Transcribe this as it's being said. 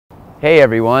Hey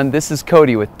everyone, this is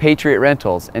Cody with Patriot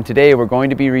Rentals, and today we're going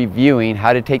to be reviewing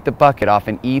how to take the bucket off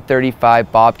an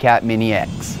E35 Bobcat Mini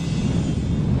X.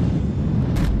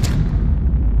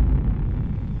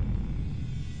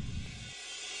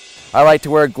 I like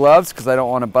to wear gloves because I don't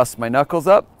want to bust my knuckles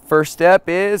up. First step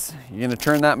is you're going to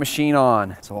turn that machine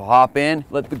on. So we'll hop in,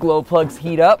 let the glow plugs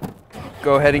heat up,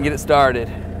 go ahead and get it started.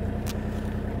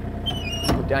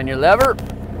 Put down your lever.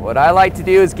 What I like to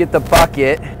do is get the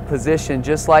bucket positioned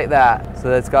just like that, so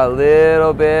that it's got a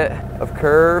little bit of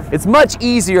curve. It's much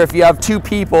easier if you have two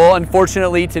people.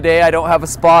 Unfortunately today I don't have a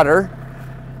spotter.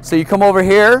 So you come over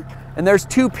here and there's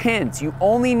two pins. You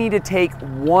only need to take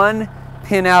one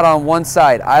pin out on one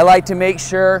side. I like to make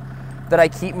sure that I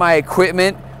keep my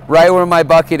equipment right where my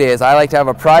bucket is. I like to have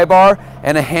a pry bar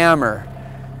and a hammer.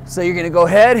 So you're gonna go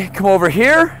ahead, come over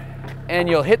here, and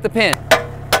you'll hit the pin.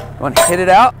 You want to hit it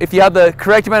out. If you have the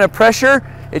correct amount of pressure,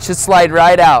 it should slide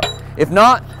right out. If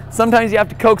not, sometimes you have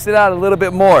to coax it out a little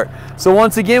bit more. So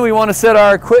once again, we want to set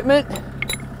our equipment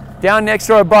down next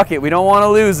to our bucket. We don't want to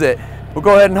lose it. We'll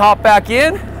go ahead and hop back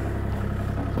in.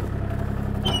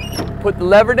 Put the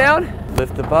lever down,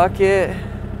 lift the bucket.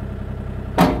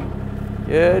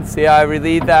 Good, see how I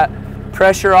relieve that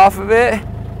pressure off of it?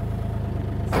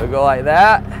 So go like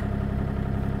that.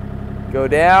 Go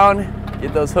down,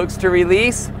 get those hooks to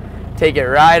release. Take it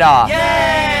right off.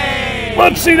 Yay!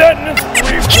 Let's see that in its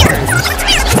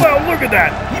replay. Wow, look at that.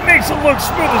 He makes it look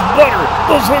smooth as butter.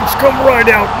 Those hooks come right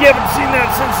out. You haven't seen that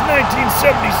since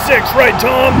 1976, right,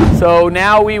 Tom? So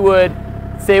now we would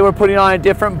say we're putting on a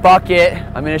different bucket.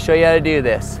 I'm going to show you how to do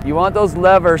this. You want those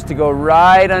levers to go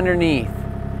right underneath.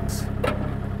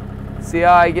 See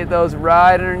how I get those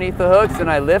right underneath the hooks and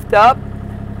I lift up?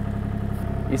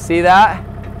 You see that?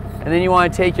 And then you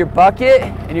want to take your bucket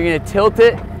and you're going to tilt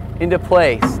it into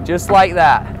place, just like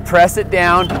that. Press it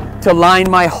down to line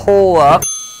my hole up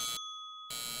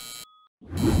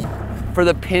for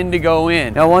the pin to go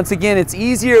in. Now once again, it's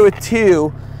easier with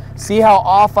two. See how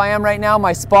off I am right now?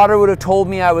 My spotter would have told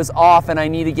me I was off and I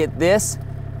need to get this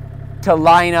to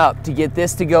line up, to get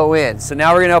this to go in. So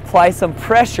now we're gonna apply some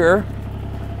pressure.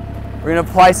 We're gonna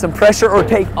apply some pressure or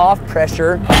take off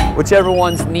pressure, whichever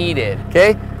one's needed,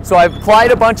 okay? So I've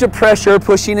applied a bunch of pressure,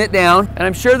 pushing it down, and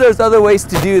I'm sure there's other ways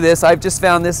to do this. I've just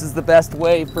found this is the best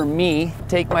way for me.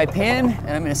 Take my pin, and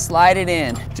I'm gonna slide it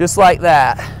in, just like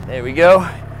that. There we go.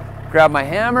 Grab my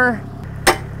hammer,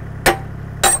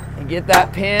 and get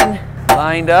that pin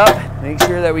lined up. Make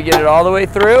sure that we get it all the way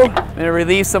through. I'm gonna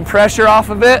release some pressure off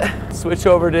of it, switch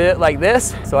over to it like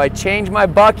this. So I change my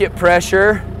bucket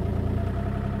pressure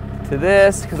to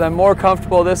this, because I'm more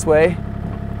comfortable this way.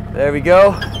 There we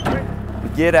go.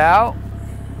 Get out,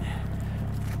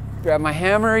 grab my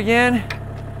hammer again,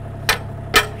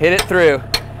 hit it through,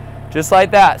 just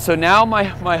like that. So now my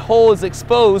hole is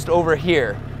exposed over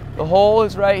here. The hole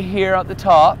is right here at the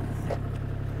top.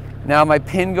 Now my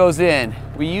pin goes in.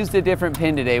 We used a different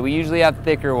pin today. We usually have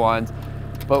thicker ones,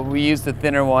 but we used the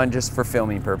thinner one just for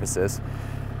filming purposes.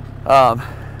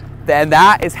 Then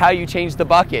that is how you change the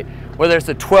bucket. Whether it's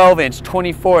a 12-inch,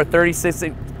 24,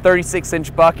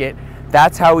 36-inch bucket,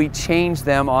 that's how we change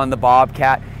them on the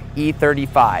Bobcat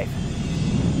E35.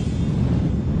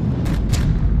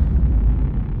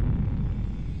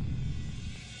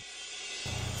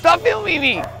 Stop filming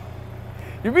me!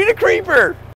 You're being a creeper!